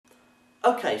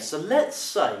Okay, so let's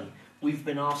say we've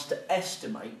been asked to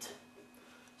estimate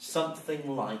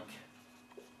something like,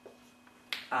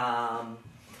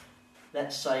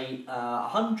 let's say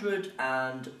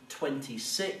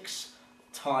 126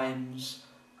 times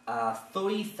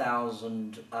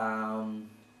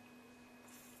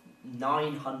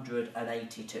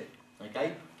 3,982,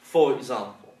 okay, for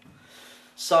example.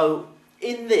 So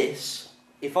in this,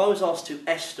 if I was asked to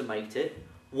estimate it,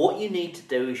 what you need to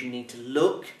do is you need to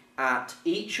look at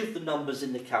each of the numbers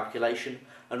in the calculation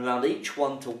and round each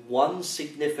one to one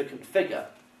significant figure.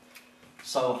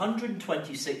 So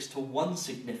 126 to one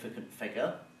significant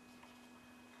figure.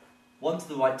 1 to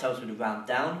the right tells me to round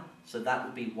down, so that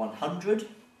would be 100.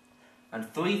 And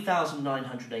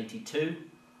 3,982,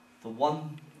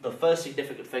 the first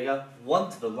significant figure,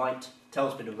 1 to the right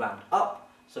tells me to round up,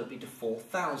 so it would be to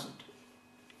 4,000.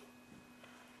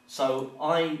 So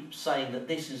I'm saying that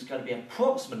this is going to be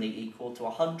approximately equal to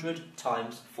 100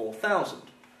 times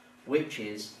 4,000, which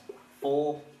is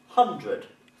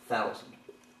 400,000.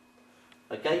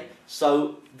 Okay,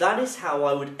 so that is how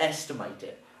I would estimate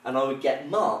it, and I would get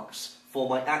marks for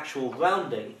my actual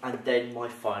rounding and then my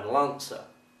final answer.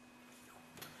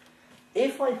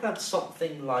 If I had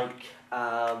something like,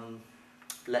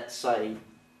 let's say,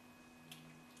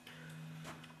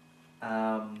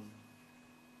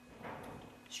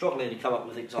 struggling to come up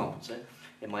with examples here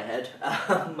in my head.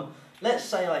 Let's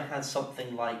say I had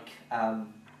something like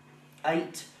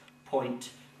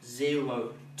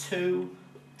 8.02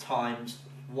 times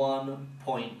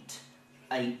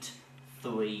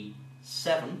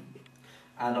 1.837,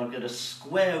 and I'm going to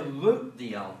square root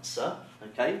the answer,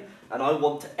 okay, and I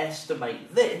want to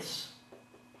estimate this.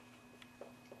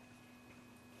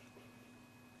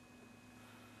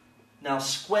 Now,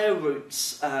 square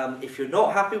roots, if you're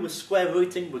not happy with square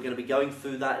rooting, we're going to be going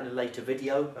through that in a later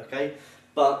video, okay?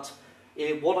 But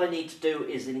what I need to do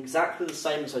is in exactly the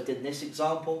same as I did in this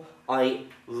example. I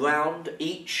round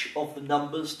each of the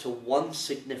numbers to one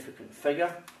significant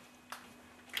figure.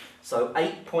 So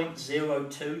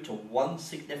 8.02 to one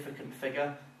significant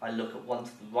figure. I look at 1 to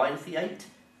the right of the 8.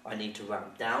 I need to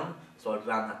round down, so I'd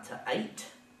round that to 8.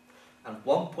 And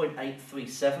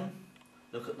 1.837.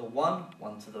 Look at the 1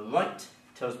 to the right,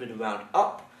 tells me to round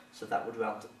up, so that would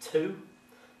round to 2.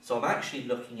 So I'm actually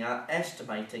looking at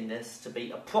estimating this to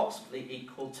be approximately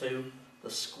equal to the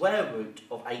square root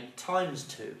of 8 times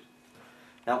 2.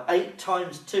 Now 8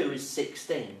 times 2 is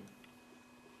 16.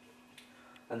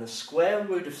 And the square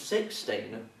root of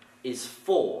 16 is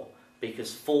 4,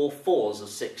 because 4 fours are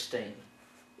 16.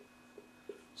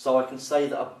 So I can say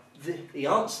that the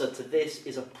answer to this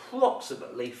is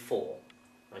approximately 4.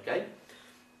 Okay?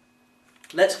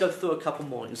 Let's go through a couple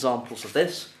more examples of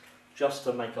this, just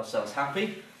to make ourselves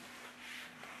happy.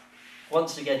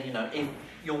 Once again, you know, if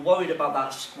you're worried about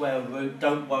that square root,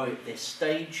 don't worry at this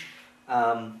stage.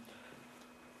 We're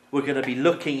going to be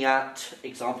looking at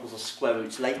examples of square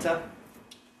roots later.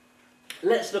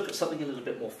 Let's look at something a little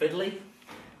bit more fiddly.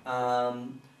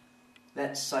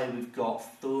 Let's say we've got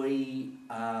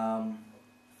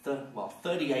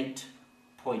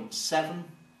 38.7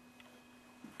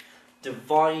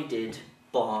 divided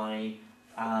by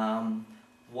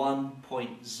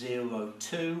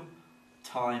 1.02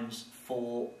 times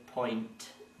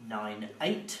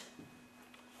 4.98.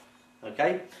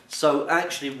 Okay, so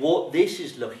actually what this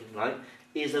is looking like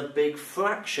is a big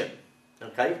fraction.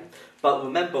 Okay, but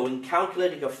remember, when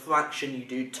calculating a fraction, you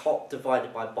do top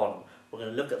divided by bottom. We're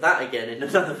going to look at that again in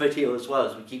another video as well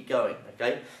as we keep going.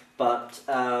 Okay, but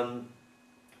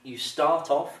you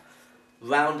start off,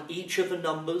 round each of the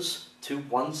numbers to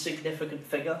one significant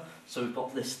figure. So we've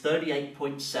got this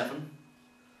 38.7.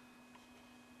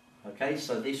 Okay,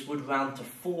 so this would round to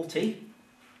 40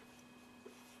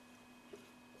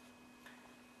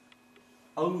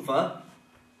 over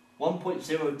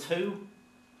 1.02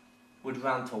 would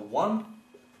round to 1,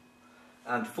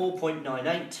 and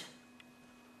 4.98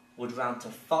 would round to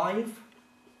 5.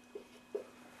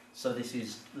 So this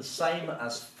is the same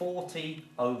as 40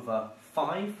 over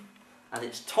 5. And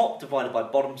it's top divided by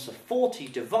bottom, so 40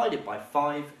 divided by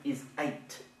 5 is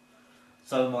 8.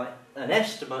 So an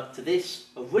estimate to this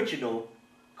original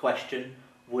question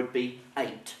would be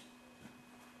 8.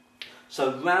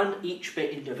 So round each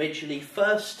bit individually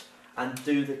first and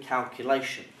do the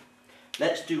calculation.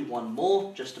 Let's do one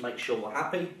more just to make sure we're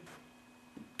happy.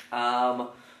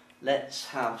 Let's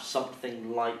have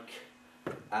something like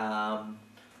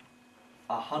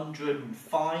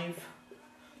 105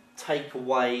 take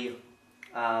away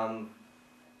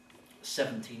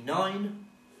 79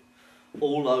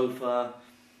 all over,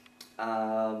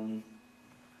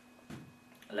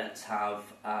 let's have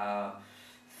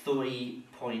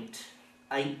 3.8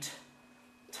 8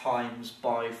 times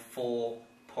by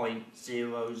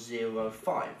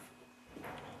 4.005.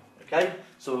 Okay,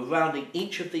 so we're rounding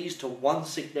each of these to one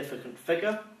significant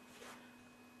figure.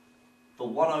 The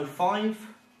 105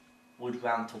 would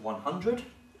round to 100.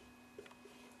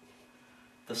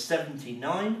 The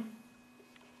 79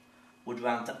 would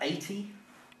round to 80.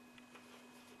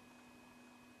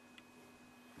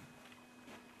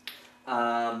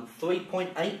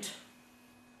 3.8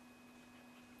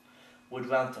 would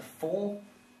round to 4.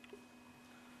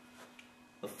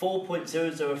 The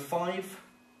 4.005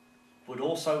 would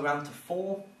also round to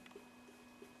 4.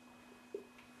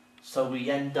 So we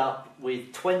end up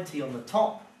with 20 on the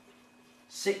top,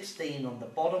 16 on the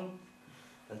bottom,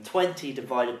 and 20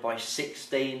 divided by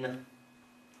 16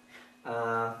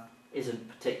 isn't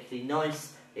particularly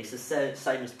nice. It's the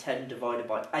same as 10 divided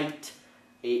by 8.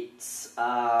 It's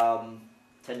 10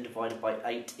 divided by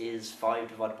 8 is 5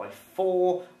 divided by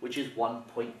 4, which is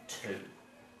 1.2.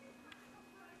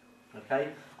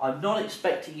 Okay, I'm not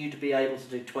expecting you to be able to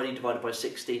do 20 divided by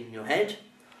 16 in your head,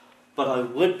 but I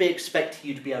would be expecting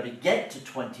you to be able to get to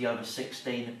 20 over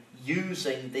 16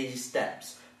 using these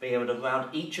steps, being able to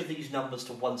round each of these numbers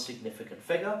to one significant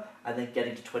figure, and then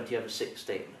getting to 20 over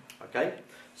 16. Okay,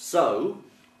 so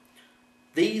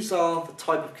these are the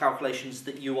type of calculations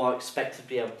that you are expected to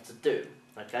be able to do.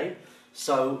 Okay,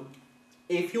 so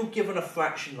if you're given a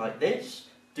fraction like this,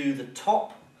 do the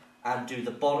top and do the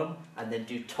bottom, and then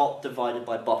do top divided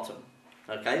by bottom.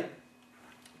 Okay,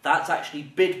 that's actually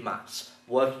bid maths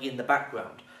working in the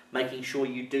background, making sure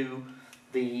you do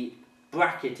the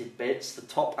bracketed bits, the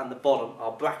top and the bottom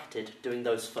are bracketed, doing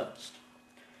those first.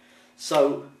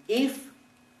 So if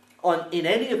in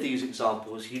any of these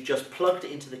examples you just plugged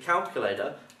it into the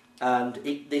calculator, and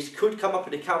this could come up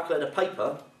in a calculator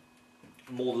paper,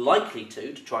 more likely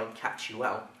to try and catch you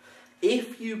out.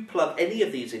 If you plug any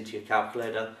of these into your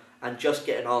calculator and just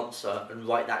get an answer and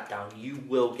write that down, you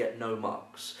will get no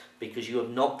marks, because you have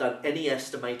not done any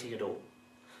estimating at all.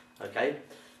 Okay?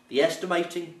 The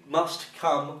estimating must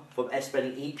come from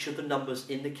estimating each of the numbers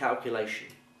in the calculation,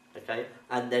 okay,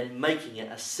 and then making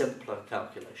it a simpler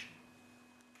calculation.